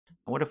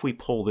What if we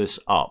pull this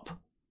up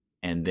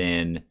and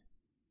then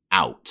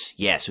out?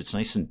 Yeah, so it's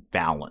nice and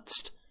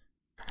balanced.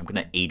 I'm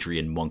going to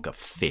Adrian Monk a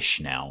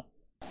fish now.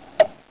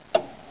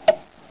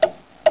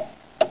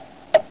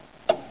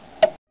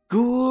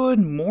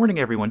 Good morning,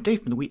 everyone.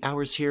 Dave from the Wee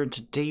Hours here, and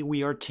today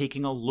we are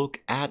taking a look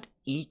at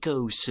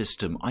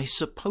ecosystem. I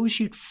suppose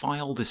you'd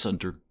file this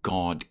under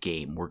God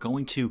game. We're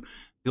going to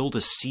build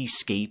a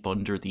seascape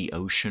under the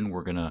ocean.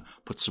 We're going to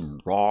put some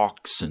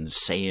rocks and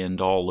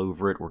sand all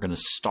over it. We're going to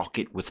stock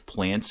it with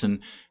plants,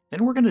 and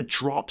then we're going to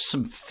drop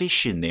some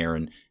fish in there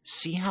and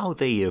see how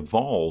they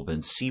evolve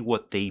and see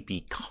what they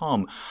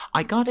become.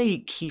 I got a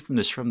key from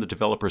the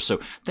developer, so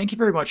thank you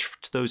very much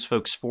to those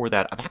folks for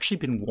that. I've actually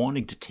been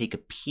wanting to take a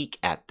peek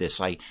at this.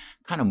 I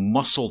kind of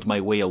muscled my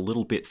way a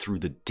little bit through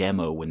the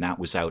demo when that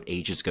was out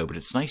ages ago, but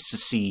it's nice to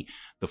see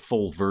the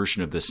full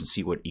version of this and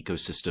see what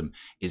ecosystem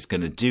is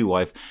going to do.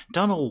 I've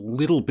done a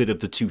little bit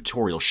of the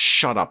tutorial.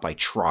 Shut up, I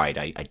tried.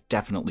 I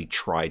definitely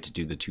tried to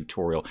do the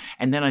tutorial,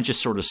 and then I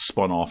just sort of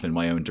spun off in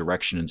my own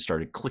direction and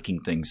started clicking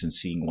things and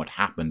seeing what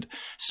happened.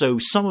 So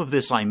some of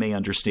this I may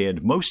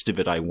understand, most of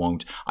it I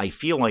won't. I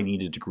feel I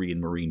need a degree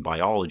in marine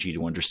biology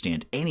to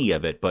understand any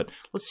of it, but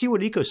let's see what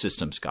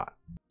ecosystem's got.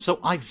 So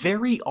I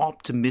very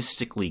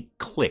optimistically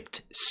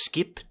clicked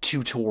skip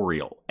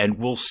tutorial, and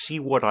we'll see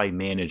what I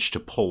managed to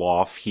pull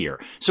off here.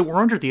 So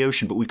we're under the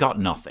ocean, but we've got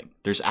nothing.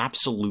 There's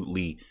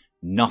absolutely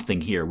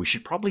nothing here. We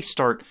should probably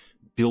start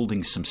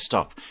building some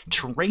stuff.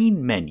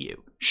 Terrain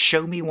menu.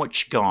 Show me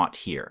what you got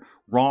here.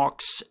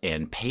 Rocks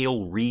and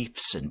pale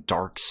reefs and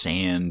dark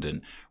sand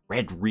and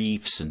red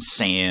reefs and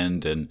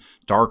sand and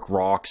dark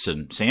rocks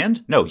and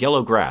sand? No,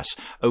 yellow grass.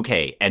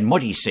 Okay, and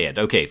muddy sand.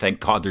 Okay, thank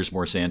God there's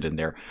more sand in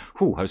there.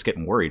 Whew, I was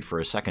getting worried for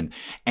a second.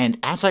 And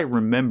as I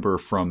remember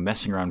from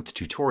messing around with the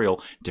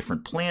tutorial,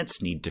 different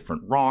plants need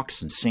different rocks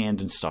and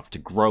sand and stuff to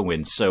grow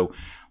in. So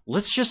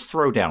let's just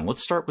throw down.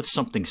 Let's start with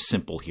something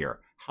simple here.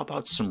 How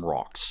about some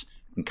rocks?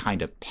 We can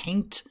kind of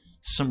paint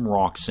some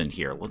rocks in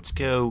here. Let's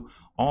go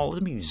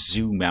let me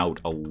zoom out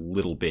a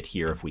little bit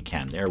here if we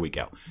can. There we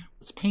go.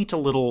 Let's paint a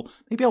little,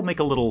 maybe I'll make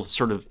a little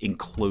sort of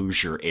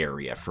enclosure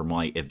area for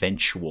my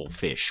eventual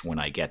fish when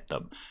I get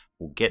them.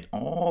 We'll get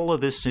all of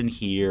this in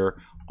here,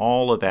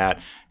 all of that.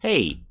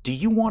 Hey, do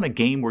you want a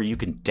game where you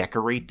can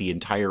decorate the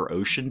entire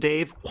ocean,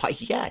 Dave? Why,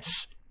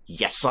 yes.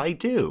 Yes, I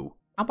do.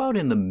 How about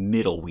in the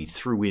middle we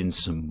threw in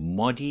some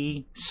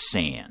muddy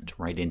sand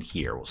right in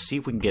here? We'll see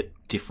if we can get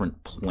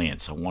different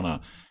plants. I want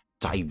a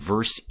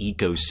diverse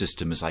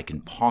ecosystem as I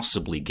can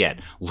possibly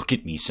get. Look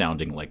at me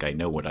sounding like I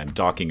know what I'm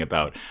talking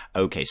about.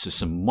 Okay, so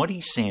some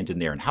muddy sand in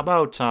there. And how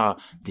about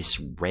this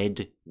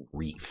red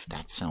reef?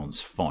 That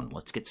sounds fun.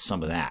 Let's get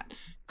some of that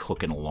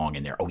cooking along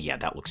in there. Oh yeah,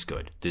 that looks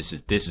good. This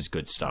is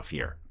good stuff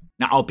here.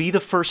 Now, I'll be the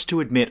first to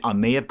admit I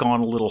may have gone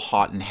a little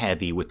hot and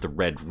heavy with the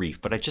red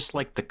reef, but I just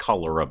like the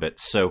color of it.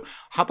 So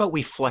how about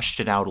we fleshed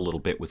it out a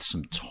little bit with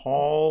some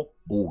tall,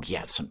 oh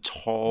yeah, some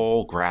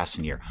tall grass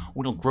in here.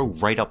 Oh, it'll grow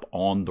right up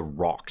on the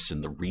rocks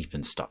and the reef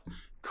and stuff.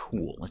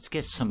 Cool. Let's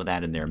get some of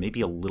that in there. Maybe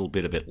a little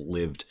bit of it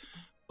lived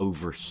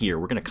over here.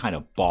 We're going to kind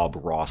of Bob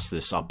Ross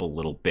this up a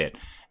little bit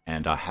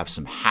and have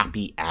some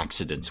happy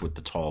accidents with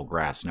the tall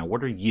grass. Now,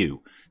 what are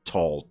you?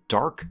 Tall,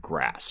 dark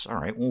grass. All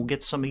right, we'll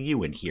get some of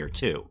you in here,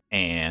 too.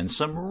 And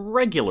some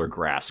regular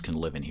grass can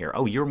live in here.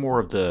 Oh, you're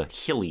more of the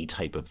hilly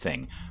type of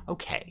thing.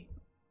 Okay.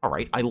 All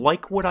right, I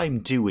like what I'm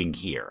doing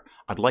here.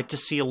 I'd like to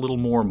see a little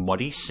more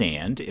muddy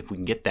sand, if we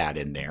can get that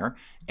in there.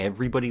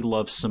 Everybody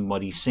loves some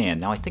muddy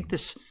sand. Now, I think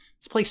this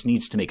place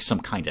needs to make some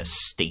kind of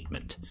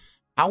statement.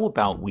 How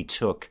about we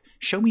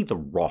show me the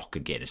rock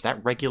again. Is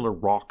that regular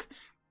rock?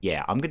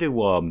 Yeah, I'm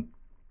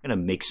gonna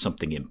make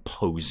something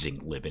imposing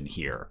live in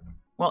here.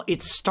 Well,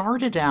 it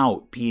started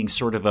out being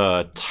sort of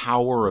a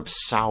Tower of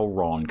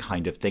Sauron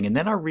kind of thing, and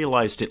then I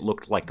realized it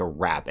looked like a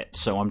rabbit.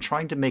 So I'm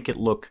trying to make it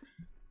look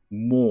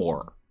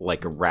more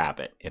like a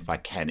rabbit, if I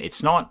can.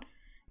 It's not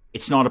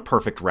a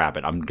perfect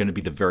rabbit. I'm going to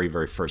be the very,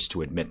 very first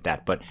to admit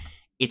that, but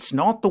it's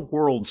not the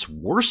world's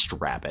worst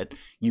rabbit.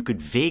 You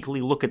could vaguely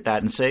look at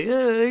that and say,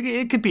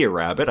 it could be a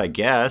rabbit, I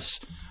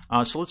guess.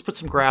 So let's put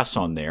some grass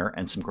on there,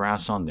 and some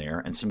grass on there,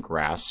 and some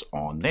grass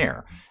on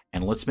there.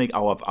 And let's make...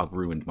 Oh, I've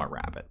ruined my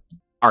rabbit.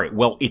 All right,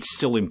 well, it's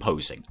still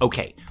imposing.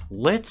 Okay,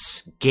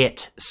 let's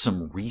get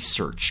some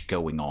research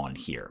going on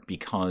here,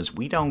 because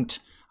I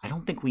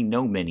don't think we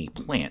know many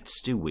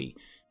plants, do we?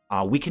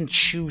 We can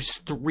choose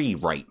 3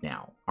 right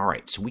now. All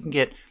right, so we can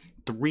get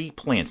 3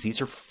 plants.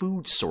 These are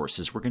food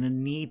sources. We're going to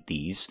need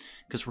these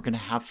because we're going to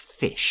have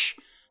fish.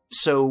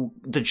 So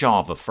the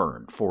Java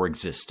fern, for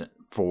example,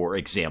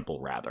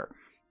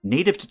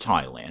 native to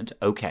Thailand,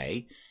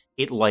 okay.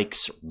 It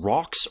likes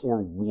rocks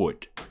or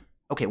wood.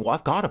 Okay, well,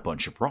 I've got a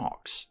bunch of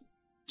rocks.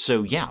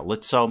 So yeah,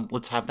 let's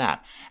have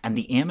that. And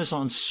the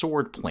Amazon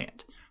sword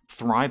plant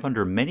thrive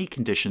under many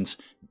conditions.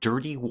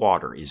 Dirty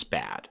water is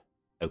bad.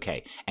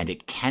 Okay, and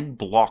it can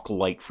block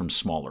light from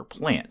smaller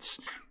plants.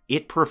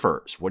 It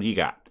prefers, what do you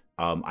got?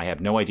 I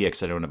have no idea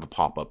because I don't have a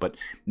pop-up, but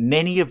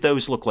many of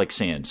those look like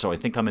sand, so I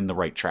think I'm in the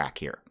right track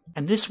here.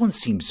 And this one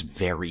seems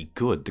very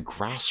good, the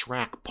grass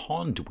rack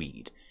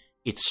pondweed.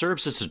 It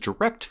serves as a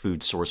direct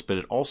food source, but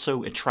it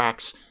also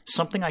attracts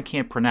something I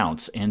can't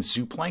pronounce and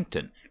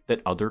zooplankton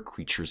that other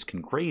creatures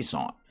can graze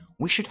on.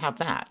 We should have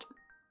that.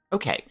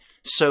 Okay,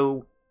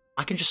 so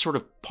I can just sort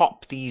of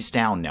pop these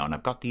down now, and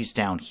I've got these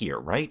down here,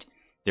 right?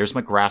 There's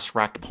my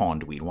grass-racked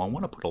pondweed. Well, I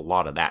want to put a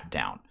lot of that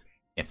down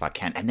if I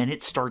can, and then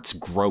it starts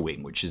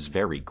growing, which is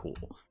very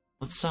cool.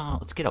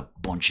 Let's get a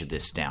bunch of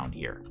this down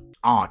here.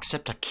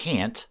 Except I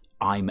can't.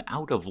 I'm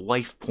out of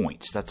life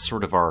points. That's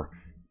sort of our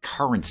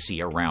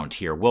currency around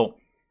here. Well,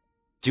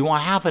 do I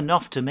have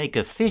enough to make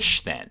a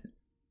fish then?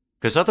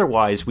 Because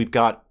otherwise we've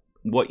got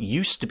what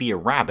used to be a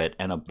rabbit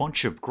and a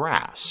bunch of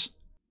grass.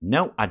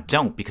 No, I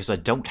don't, because I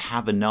don't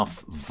have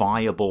enough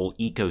viable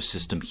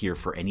ecosystem here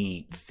for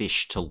any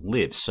fish to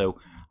live. So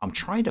I'm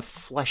trying to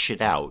flesh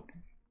it out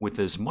with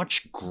as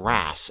much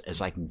grass as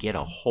I can get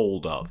a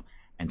hold of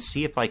and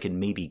see if I can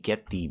maybe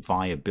get the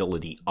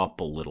viability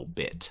up a little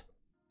bit.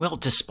 Well,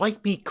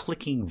 despite me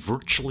clicking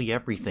virtually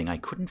everything, I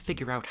couldn't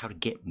figure out how to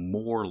get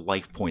more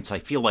life points. I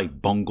feel I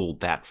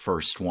bungled that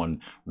first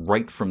one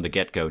right from the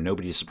get-go.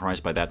 Nobody's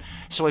surprised by that.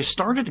 So I've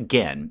started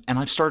again, and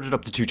I've started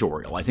up the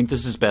tutorial. I think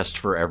this is best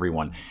for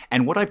everyone.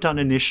 And what I've done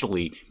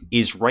initially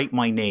is write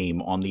my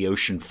name on the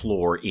ocean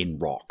floor in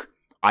rock.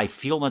 I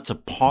feel that's a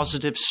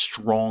positive,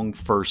 strong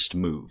first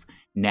move.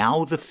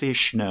 Now the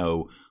fish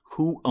know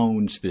who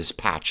owns this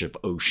patch of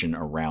ocean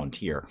around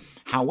here.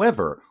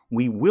 However,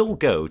 we will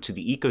go to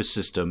the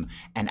ecosystem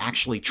and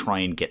actually try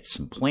and get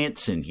some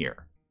plants in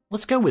here.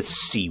 Let's go with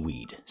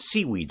seaweed.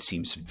 Seaweed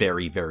seems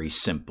very, very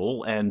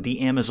simple, and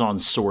the Amazon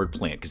sword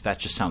plant, because that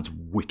just sounds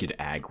wicked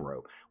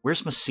aggro.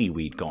 Where's my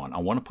seaweed gone? I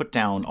want to put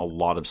down a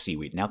lot of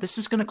seaweed. Now, this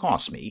is going to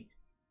cost me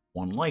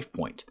 1 life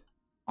point.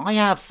 I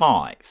have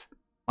 5.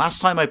 Last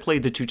time I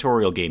played the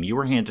tutorial game, you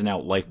were handing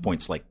out life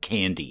points like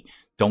candy.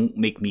 Don't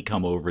make me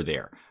come over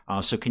there.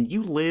 So can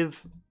you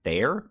live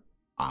there?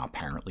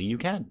 Apparently you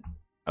can.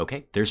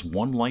 Okay, there's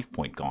 1 life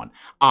point gone.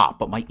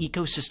 But my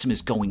ecosystem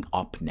is going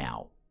up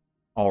now.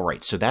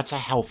 Alright, so that's a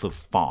health of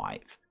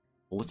 5.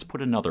 Well, let's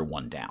put another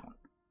one down.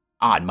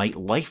 And my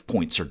life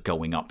points are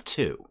going up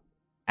too,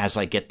 as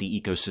I get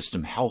the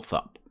ecosystem health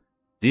up.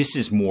 This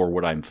is more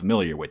what I'm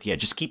familiar with. Yeah,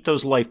 just keep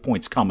those life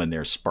points coming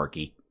there,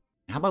 Sparky.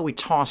 How about we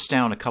toss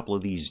down a couple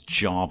of these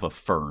Java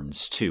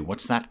ferns, too?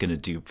 What's that going to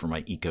do for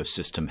my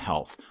ecosystem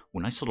health?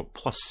 Well, nice little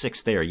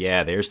 +6 there.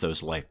 Yeah, there's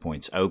those life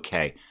points.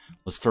 Okay,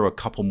 let's throw a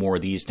couple more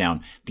of these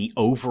down. The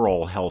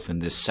overall health in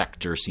this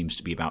sector seems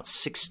to be about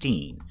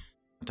 16.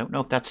 I don't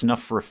know if that's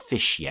enough for a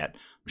fish yet.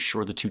 I'm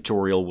sure the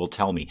tutorial will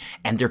tell me.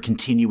 And they're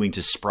continuing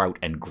to sprout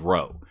and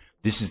grow.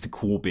 This is the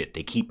cool bit.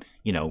 They keep,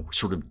 you know,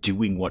 sort of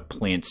doing what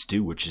plants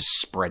do, which is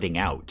spreading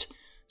out.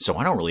 So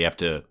I don't really have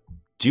to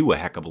do a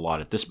heck of a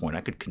lot at this point.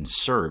 I could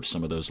conserve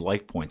some of those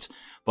life points.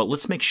 But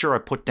let's make sure I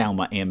put down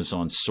my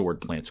Amazon sword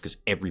plants because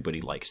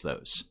everybody likes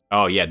those.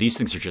 Oh yeah, these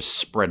things are just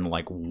spreading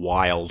like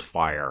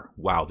wildfire.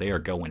 Wow, they are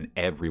going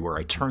everywhere.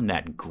 I turned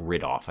that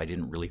grid off. I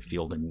didn't really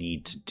feel the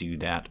need to do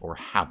that or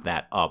have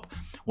that up.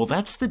 Well,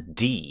 that's the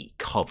D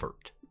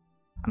covered.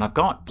 And I've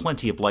got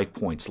plenty of life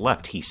points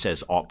left, he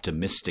says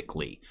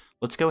optimistically.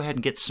 Let's go ahead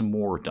and get some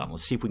more done.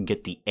 Let's see if we can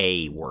get the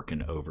A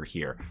working over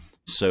here.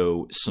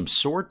 So some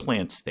sword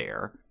plants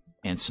there.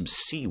 And some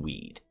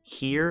seaweed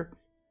here,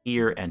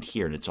 here, and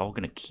here. And it's all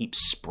going to keep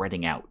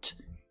spreading out.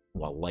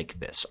 Well, like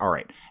this. All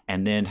right.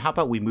 And then how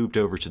about we moved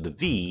over to the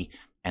V,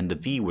 and the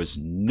V was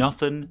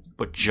nothing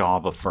but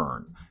Java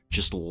fern.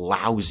 Just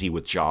lousy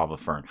with Java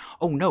fern.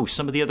 Oh, no,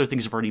 some of the other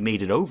things have already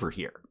made it over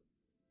here.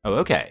 Oh,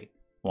 okay.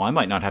 Well, I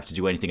might not have to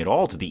do anything at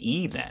all to the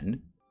E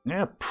then. I'm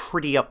going to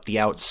pretty up the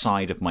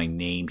outside of my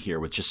name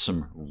here with just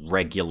some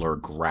regular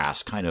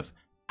grass, kind of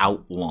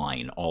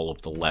outline all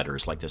of the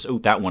letters like this. Oh,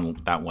 that one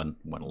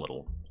went a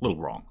little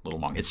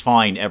wrong. It's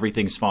fine.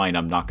 Everything's fine.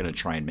 I'm not going to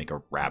try and make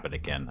a rabbit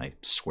again, I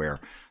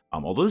swear.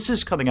 Although this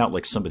is coming out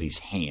like somebody's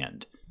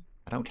hand.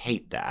 I don't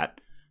hate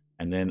that.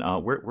 And then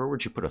where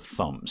would you put a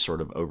thumb?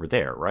 Sort of over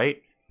there, right?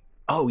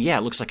 Oh, yeah,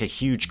 it looks like a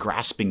huge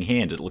grasping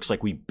hand. It looks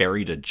like we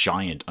buried a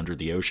giant under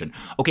the ocean.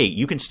 Okay,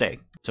 you can stay.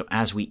 So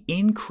as we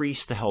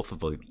increase the health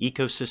of the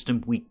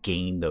ecosystem, we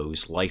gain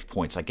those life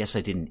points. I guess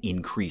I didn't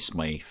increase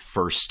my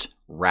first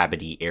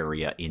rabbity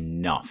area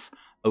enough.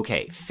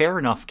 Okay, fair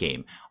enough,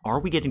 game. Are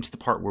we getting to the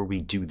part where we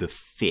do the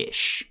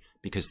fish?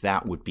 Because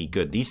that would be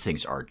good. These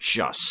things are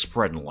just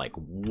spreading like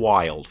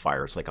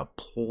wildfire. It's like a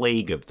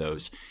plague of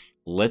those.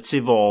 Let's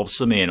evolve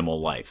some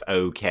animal life.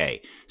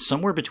 Okay,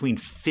 somewhere between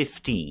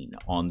 15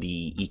 on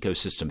the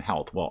ecosystem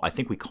health. Well, I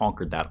think we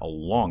conquered that a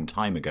long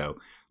time ago.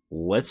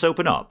 Let's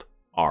open up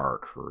our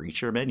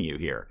creature menu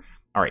here.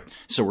 All right,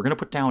 so we're going to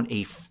put down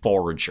a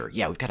forager.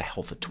 Yeah, we've got a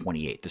health of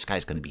 28. This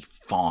guy's going to be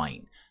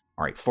fine.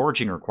 All right,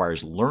 foraging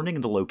requires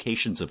learning the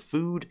locations of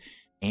food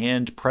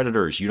and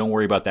predators. You don't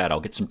worry about that. I'll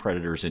get some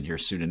predators in here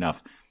soon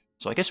enough.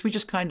 So I guess we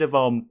just kind of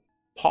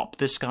pop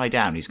this guy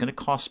down. He's going to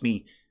cost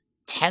me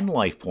 10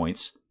 life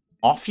points.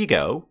 Off you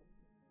go.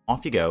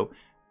 Off you go.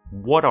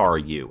 What are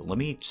you? Let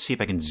me see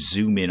if I can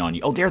zoom in on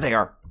you. Oh, there they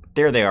are.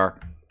 There they are.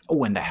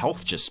 Oh, and the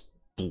health just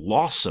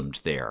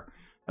blossomed there.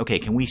 Okay,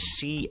 can we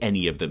see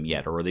any of them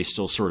yet? Or are they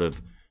still sort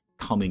of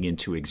coming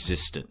into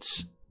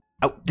existence.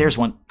 Oh, there's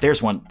one.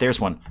 There's one. There's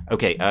one.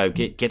 Okay,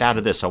 get out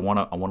of this. I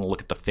wanna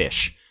look at the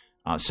fish.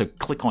 So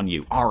click on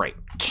you. All right,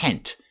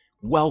 Kent.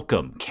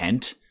 Welcome,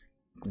 Kent.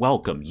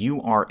 Welcome.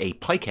 You are a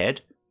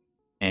pikehead,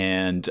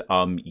 and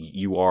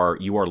you are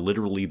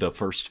literally the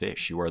first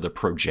fish. You are the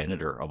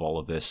progenitor of all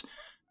of this,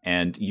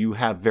 and you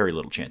have very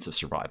little chance of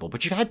survival.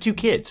 But you've had 2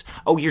 kids.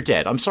 Oh, you're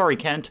dead. I'm sorry,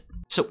 Kent.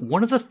 So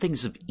one of the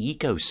things of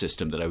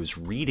ecosystem that I was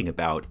reading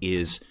about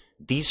is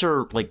these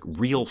are like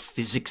real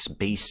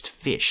physics-based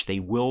fish. They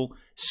will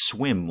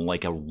swim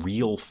like a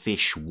real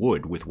fish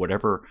would with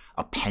whatever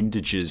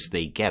appendages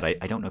they get. I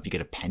don't know if you get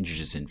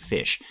appendages in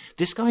fish.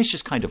 This guy's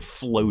just kind of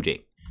floating.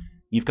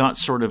 You've got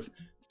sort of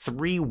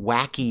 3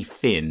 wacky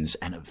fins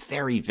and a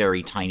very,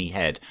 very tiny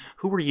head.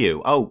 Who are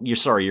you? Oh, you're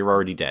sorry, you're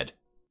already dead.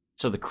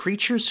 So the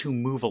creatures who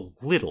move a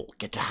little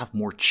get to have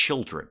more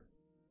children.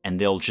 And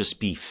they'll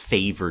just be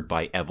favored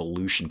by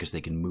evolution because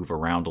they can move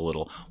around a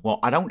little. Well,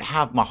 I don't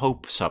have my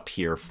hopes up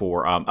here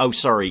for... oh,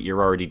 sorry,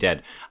 you're already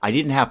dead. I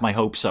didn't have my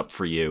hopes up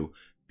for you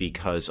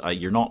because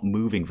you're not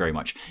moving very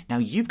much. Now,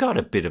 you've got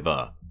a bit of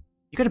a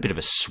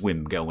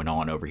swim going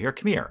on over here.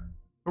 Come here.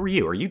 Who are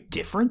you? Are you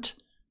different?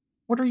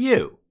 What are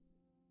you?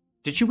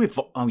 Did you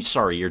evolve? Oh,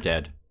 sorry, you're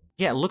dead.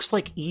 Yeah, it looks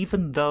like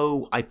even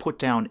though I put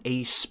down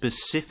a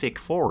specific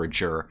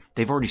forager,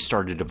 they've already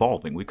started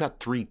evolving. We've got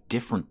 3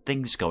 different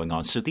things going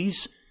on. So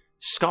these...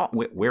 Scott,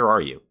 where are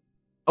you?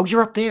 Oh,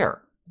 you're up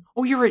there.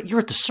 Oh, you're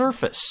at the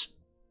surface.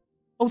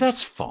 Oh,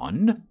 that's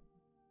fun.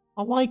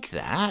 I like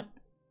that.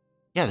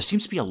 Yeah, there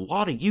seems to be a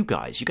lot of you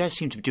guys. You guys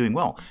seem to be doing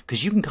well,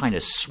 because you can kind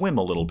of swim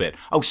a little bit.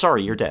 Oh,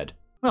 sorry, you're dead.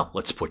 Well,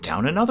 let's put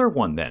down another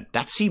one then.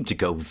 That seemed to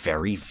go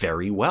very,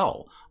 very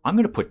well. I'm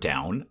going to put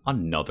down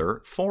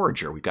another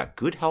forager. We've got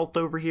good health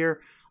over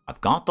here. I've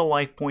got the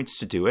life points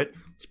to do it.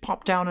 Let's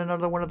pop down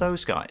another one of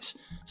those guys.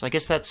 So I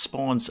guess that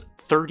spawns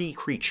 30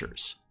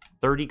 creatures.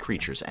 30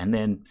 creatures, and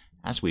then,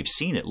 as we've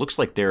seen, it looks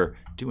like they're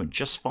doing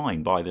just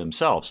fine by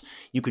themselves.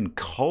 You can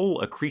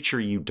cull a creature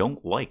you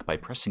don't like by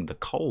pressing the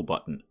cull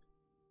button.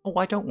 Oh,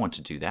 I don't want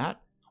to do that.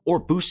 Or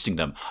boosting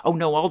them. Oh,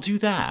 no, I'll do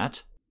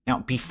that. Now,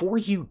 before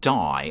you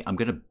die, I'm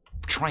going to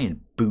try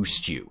and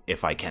boost you,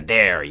 if I can.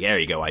 There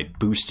you go, I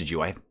boosted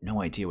you. I have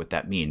no idea what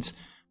that means.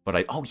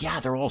 But oh,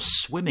 yeah, they're all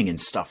swimming and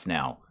stuff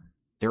now.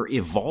 They're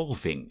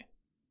evolving.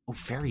 Oh,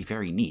 very,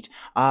 very neat.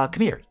 Come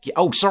here.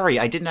 Oh, sorry,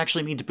 I didn't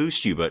actually mean to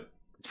boost you, but...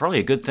 it's probably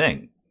a good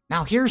thing.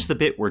 Now, here's the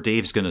bit where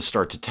Dave's going to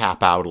start to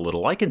tap out a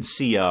little. I can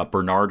see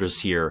Bernarda's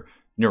here,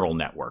 neural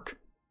network.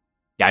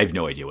 Yeah, I have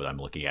no idea what I'm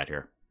looking at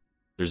here.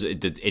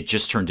 It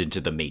just turned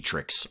into the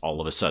Matrix all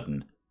of a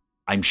sudden.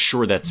 I'm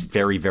sure that's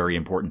very, very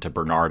important to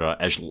Bernarda,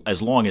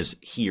 as long as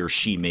he or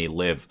she may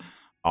live.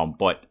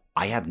 But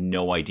I have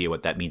no idea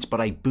what that means.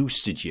 But I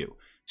boosted you.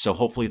 So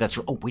hopefully that's...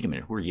 oh, wait a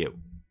minute. Who are you?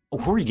 Oh,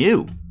 who are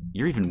you?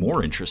 You're even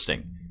more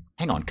interesting.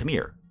 Hang on. Come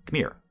here. Come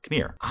here. Come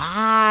here.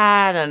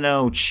 I don't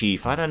know,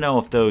 Chief. I don't know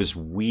if those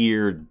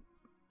weird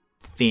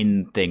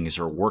fin things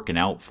are working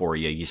out for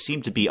you. You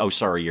seem to be... oh,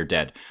 sorry, you're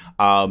dead.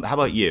 How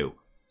about you?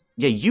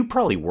 Yeah, you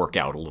probably work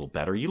out a little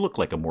better. You look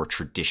like a more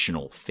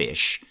traditional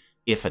fish,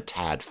 if a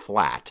tad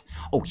flat.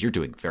 Oh, you're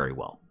doing very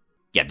well.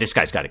 Yeah, this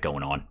guy's got it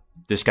going on.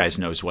 This guy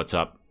knows what's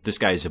up. This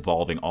guy's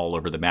evolving all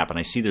over the map, and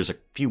I see there's a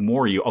few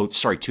more of you. Oh,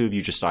 sorry, 2 of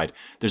you just died.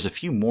 There's a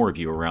few more of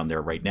you around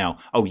there right now.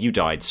 Oh, you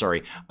died,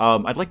 sorry.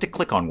 I'd like to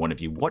click on one of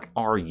you. What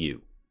are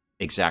you?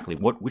 Exactly.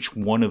 Which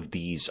one of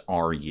these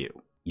are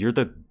you? You're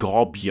the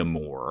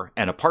Gobumor,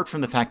 and apart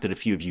from the fact that a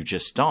few of you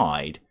just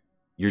died,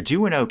 you're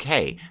doing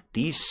okay.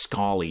 These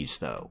Scallies,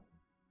 though,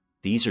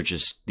 these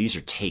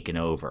are taking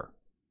over.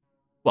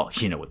 Well,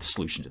 you know what the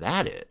solution to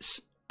that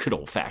is. Good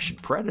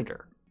old-fashioned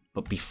Predator.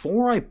 But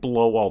before I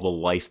blow all the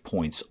life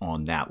points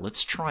on that,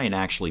 let's try and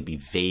actually be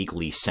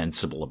vaguely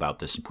sensible about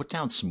this and put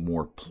down some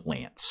more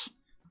plants.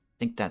 I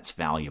think that's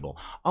valuable.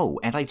 Oh,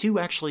 and I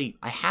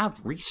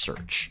have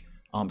research.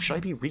 Should I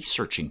be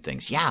researching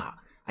things? Yeah,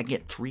 I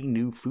get 3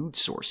 new food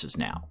sources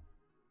now.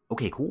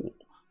 Okay, cool.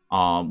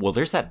 Well,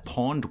 there's that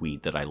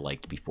pondweed that I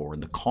liked before,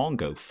 and the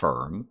Congo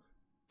fern,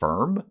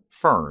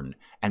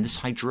 and this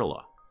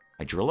hydrilla.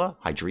 Hydrilla?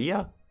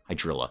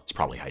 It's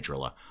probably hydrilla.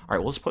 All right,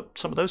 well, let's put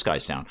some of those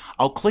guys down.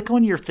 I'll click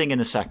on your thing in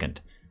a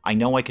second. I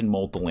know I can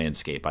mold the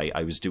landscape.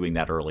 I was doing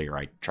that earlier.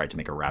 I tried to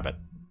make a rabbit.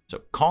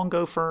 So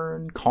Congo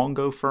fern.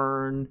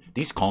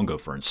 These Congo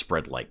ferns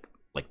spread like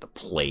the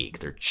plague.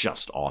 They're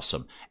just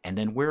awesome. And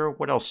then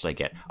what else did I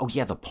get? Oh,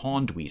 yeah, the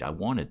pondweed. I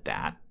wanted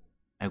that.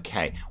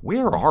 Okay,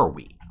 where are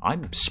we?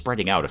 I'm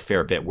spreading out a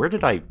fair bit. Where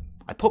did I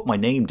put my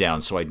name down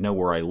so I'd know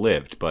where I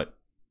lived, but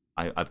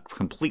I've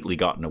completely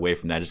gotten away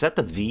from that. Is that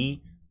the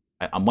V?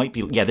 I might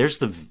be... yeah, there's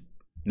the...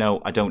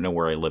 no, I don't know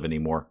where I live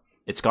anymore.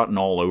 It's gotten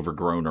all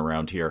overgrown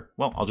around here.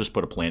 Well, I'll just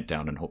put a plant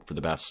down and hope for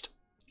the best.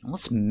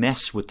 Let's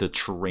mess with the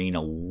terrain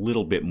a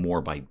little bit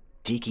more by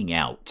digging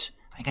out.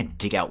 I think I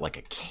dig out like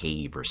a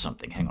cave or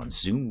something. Hang on,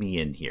 zoom me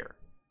in here.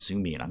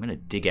 Zoom me in. I'm going to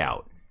dig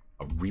out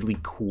a really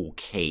cool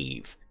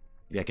cave.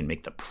 Maybe I can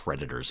make the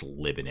predators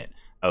live in it.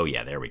 Oh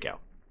yeah, there we go.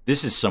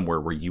 This is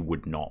somewhere where you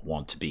would not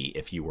want to be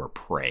if you were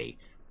prey.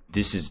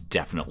 this is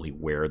definitely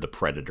where the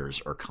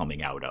predators are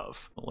coming out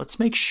of. Well, let's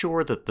make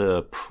sure that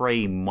the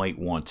prey might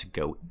want to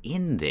go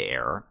in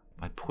there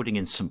by putting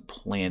in some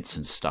plants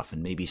and stuff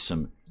and maybe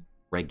some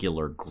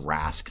regular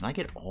grass. Can I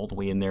get all the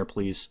way in there,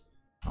 please?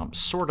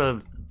 Sort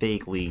of,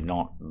 vaguely,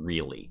 not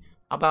really.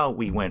 How about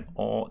we went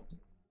all...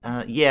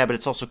 yeah, but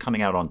it's also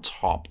coming out on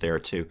top there,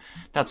 too.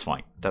 That's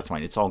fine. That's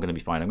fine. It's all going to be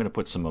fine. I'm going to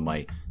put some of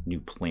my new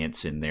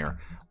plants in there.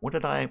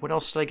 What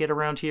else did I get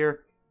around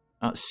here?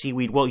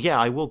 Seaweed. Well, yeah,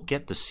 I will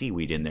get the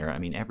seaweed in there. I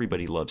mean,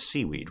 everybody loves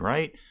seaweed,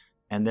 right?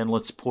 And then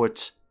let's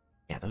put...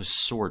 yeah, those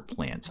sword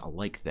plants. I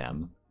like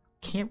them.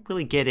 Can't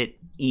really get it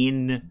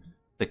in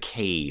the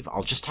cave.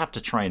 I'll just have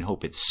to try and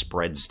hope it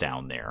spreads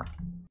down there.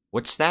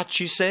 What's that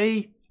you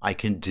say? I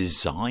can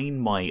design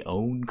my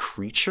own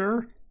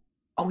creature?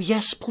 Oh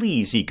yes,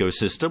 please,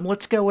 ecosystem,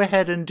 let's go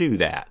ahead and do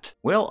that.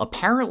 Well,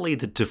 apparently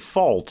the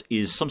default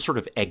is some sort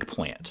of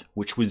eggplant,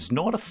 which was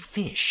not a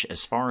fish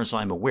as far as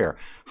I'm aware.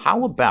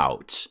 How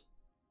about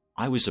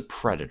I was a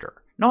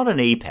predator? Not an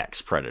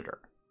apex predator,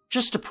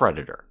 just a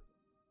predator.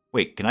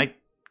 Wait, can I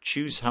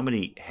choose how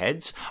many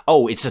heads?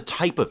 Oh, it's a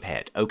type of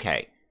head.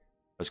 Okay.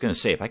 I was going to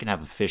say, if I can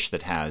have a fish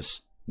that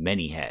has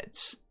many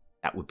heads,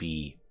 that would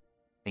be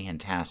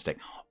fantastic.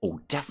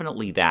 Oh,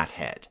 definitely that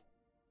head.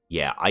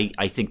 Yeah,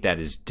 I think that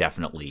is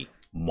definitely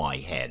my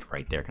head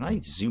right there. Can I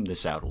zoom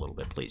this out a little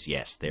bit, please?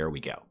 Yes, there we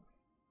go.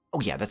 Oh,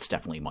 yeah, that's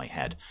definitely my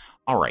head.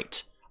 All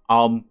right.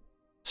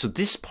 So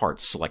this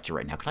part's selected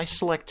right now. Can I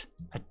select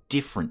a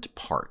different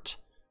part?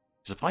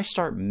 Because if I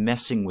start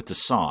messing with the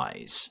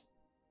size...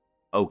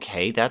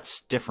 okay, that's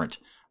different.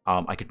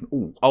 I could...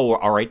 ooh, oh,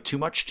 all right, too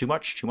much.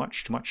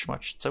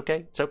 It's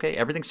okay, it's okay.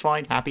 Everything's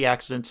fine. Happy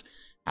accidents.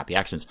 Happy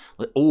accidents.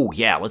 Oh,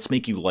 yeah, let's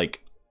make you,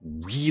 like,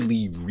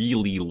 really,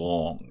 really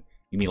long.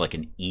 You mean like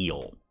an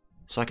eel.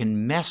 So I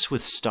can mess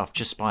with stuff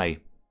just by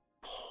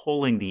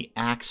pulling the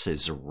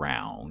axes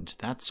around.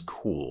 That's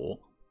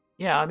cool.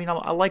 Yeah, I mean,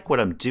 I like what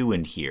I'm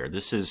doing here.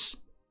 This is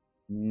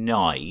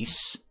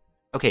nice.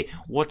 Okay,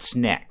 what's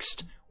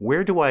next?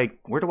 Where do I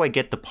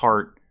get the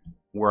part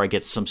where I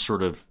get some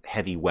sort of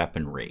heavy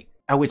weaponry?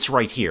 Oh, it's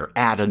right here.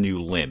 Add a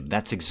new limb.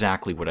 That's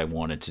exactly what I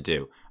wanted to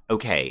do.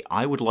 Okay,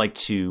 I would like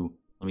to...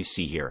 let me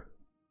see here.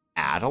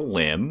 Add a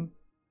limb.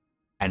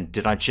 And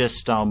did I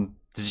just...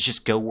 does it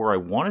just go where I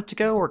want it to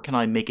go, or can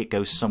I make it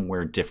go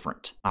somewhere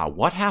different?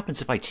 What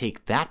happens if I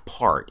take that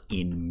part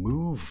in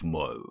move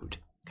mode?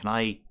 Can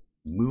I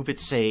move it,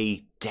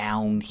 say,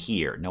 down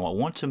here? No, I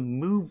want to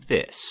move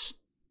this.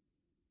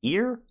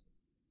 Here?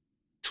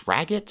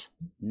 Drag it?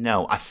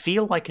 No, I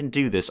feel I can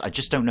do this. I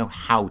just don't know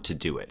how to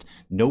do it.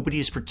 Nobody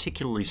is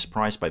particularly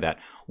surprised by that.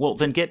 Well,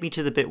 then get me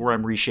to the bit where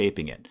I'm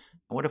reshaping it.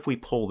 What if we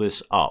pull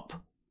this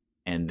up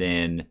and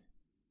then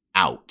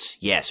out?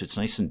 Yeah, so it's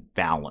nice and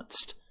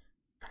balanced.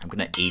 I'm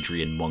going to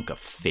Adrian Monk a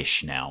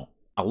fish now.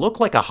 I look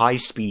like a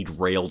high-speed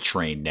rail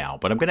train now,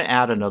 but I'm going to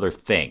add another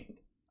thing.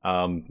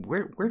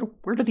 Where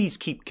do these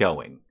keep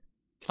going?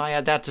 Can I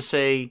add that to,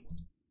 say,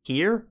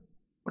 here?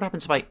 What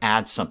happens if I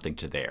add something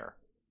to there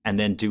and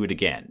then do it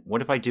again?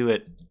 What if I do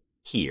it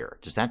here?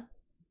 Does that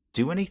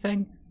do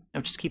anything? No,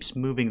 it just keeps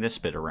moving this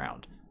bit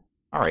around.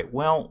 All right,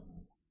 well,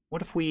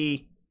 what if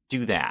we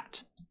do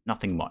that?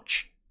 Nothing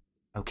much.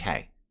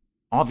 Okay.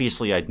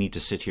 Obviously, I'd need to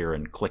sit here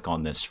and click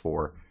on this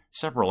for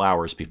several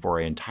hours before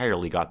I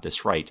entirely got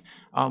this right.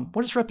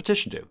 What does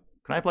repetition do?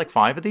 Can I have like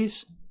 5 of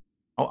these?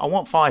 Oh, I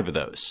want 5 of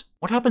those.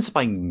 What happens if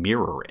I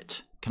mirror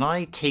it? Can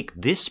I take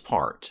this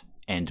part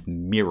and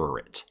mirror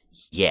it?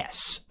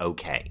 Yes.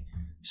 Okay.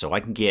 So I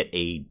can get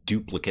a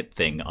duplicate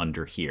thing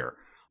under here.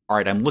 All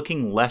right, I'm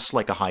looking less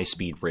like a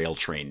high-speed rail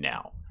train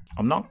now.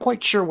 I'm not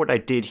quite sure what I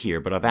did here,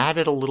 but I've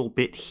added a little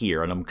bit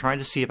here, and I'm trying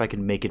to see if I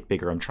can make it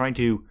bigger. I'm trying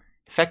to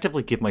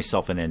effectively give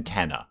myself an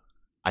antenna.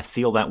 I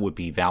feel that would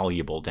be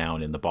valuable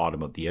down in the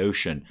bottom of the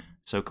ocean.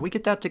 So can we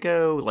get that to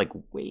go like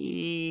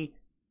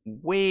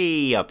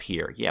way up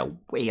here? Yeah,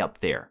 way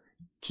up there.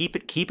 Keep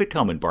it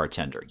coming,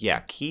 bartender. Yeah,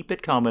 keep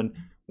it coming.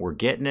 We're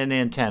getting an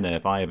antenna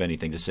if I have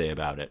anything to say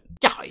about it.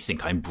 Yeah, I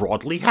think I'm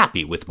broadly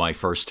happy with my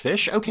first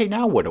fish. Okay,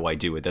 now what do I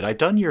do with it? I've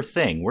done your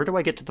thing. Where do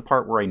I get to the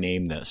part where I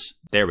name this?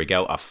 There we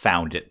go. I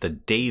found it. The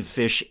Dave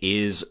fish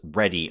is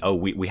ready. Oh,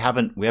 we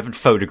haven't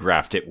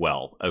photographed it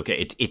well.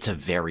 Okay, it's a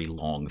very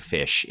long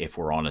fish, if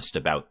we're honest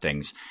about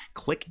things.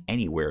 Click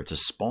anywhere to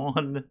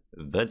spawn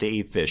the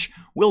Dave fish.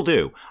 Will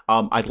do.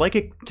 I'd like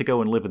it to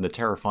go and live in the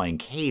terrifying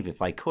cave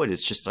if I could.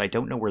 It's just that I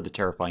don't know where the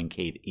terrifying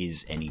cave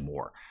is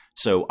anymore.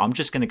 So I'm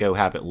just going to go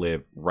have it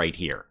live right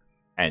here.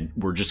 And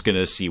we're just going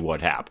to see what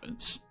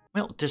happens.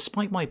 Well,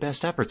 despite my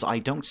best efforts, I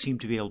don't seem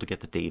to be able to get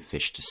the Dave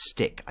fish to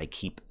stick. I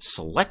keep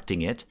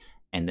selecting it,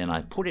 and then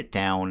I put it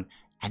down,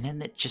 and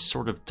then it just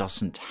sort of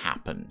doesn't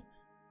happen.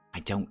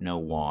 I don't know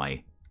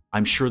why.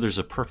 I'm sure there's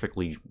a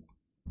perfectly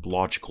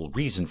logical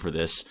reason for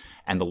this,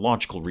 and the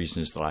logical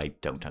reason is that I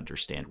don't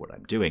understand what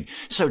I'm doing.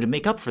 So to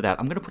make up for that,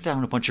 I'm going to put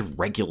down a bunch of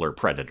regular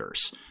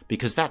predators,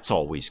 because that's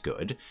always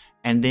good.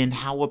 And then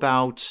how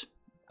about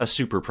a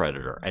super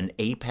predator. An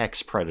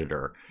apex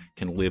predator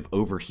can live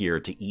over here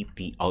to eat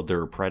the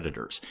other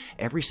predators.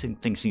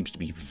 Everything seems to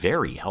be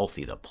very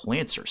healthy. The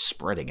plants are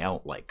spreading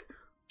out like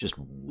just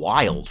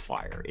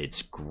wildfire.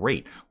 It's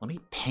great. Let me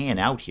pan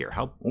out here.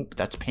 Oh,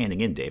 that's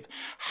panning in, Dave.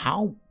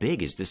 How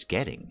big is this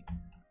getting?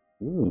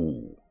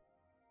 Ooh,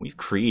 we've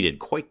created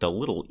quite the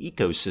little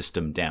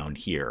ecosystem down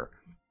here.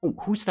 Oh,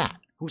 who's that?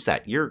 Who's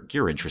that?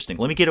 You're interesting.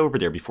 Let me get over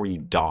there before you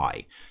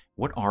die.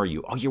 What are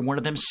you? Oh, you're one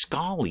of them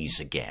scallies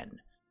again.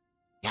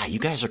 Yeah, you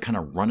guys are kind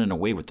of running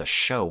away with the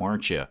show,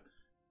 aren't you?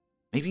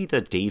 Maybe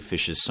the Dave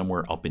fish is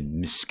somewhere up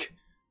in Misk,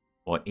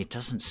 but it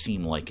doesn't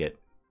seem like it.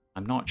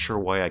 I'm not sure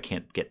why I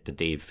can't get the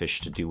Dave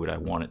fish to do what I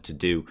want it to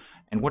do.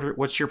 And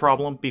what's your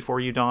problem before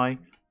you die?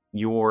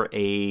 You're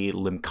a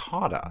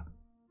limcata.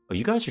 Oh,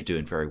 you guys are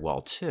doing very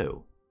well,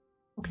 too.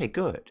 Okay,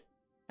 good.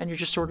 And you're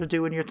just sort of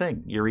doing your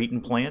thing. You're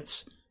eating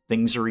plants.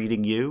 Things are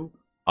eating you.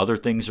 Other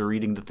things are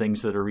eating the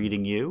things that are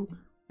eating you.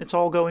 It's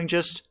all going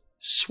just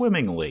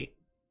swimmingly.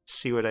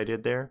 See what I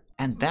did there?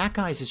 And that,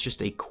 guys, is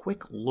just a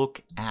quick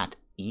look at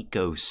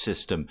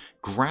ecosystem.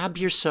 Grab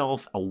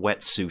yourself a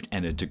wetsuit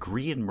and a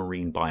degree in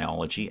marine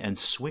biology and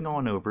swing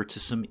on over to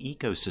some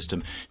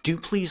ecosystem. Do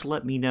please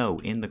let me know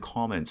in the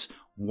comments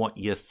what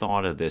you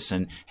thought of this.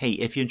 And hey,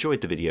 if you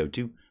enjoyed the video,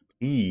 do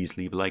please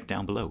leave a like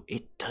down below.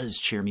 It does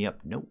cheer me up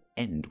no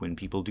end when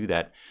people do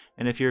that.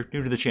 And if you're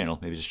new to the channel,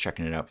 maybe just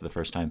checking it out for the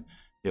first time,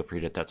 feel free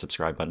to hit that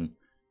subscribe button.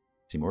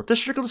 See more of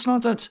this ridiculous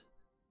nonsense.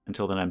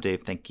 Until then, I'm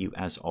Dave. Thank you,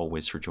 as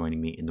always, for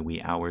joining me in the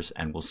wee hours,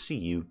 and we'll see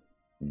you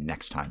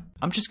next time.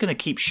 I'm just going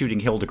to keep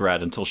shooting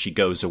Hildegard until she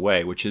goes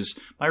away, which is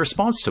my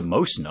response to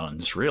most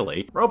nuns,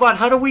 really. Robot,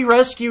 how do we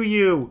rescue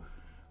you?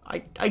 I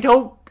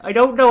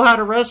don't know how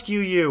to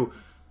rescue you.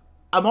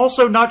 I'm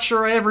also not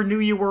sure I ever knew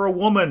you were a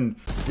woman.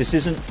 This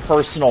isn't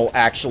personal,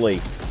 actually.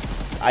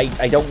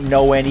 I don't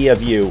know any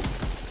of you.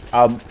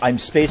 I'm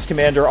Space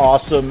Commander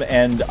Awesome,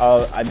 and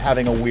I'm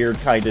having a weird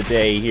kind of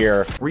day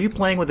here. Were you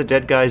playing with the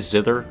dead guy's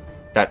zither?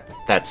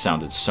 That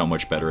sounded so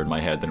much better in my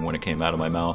head than when it came out of my mouth.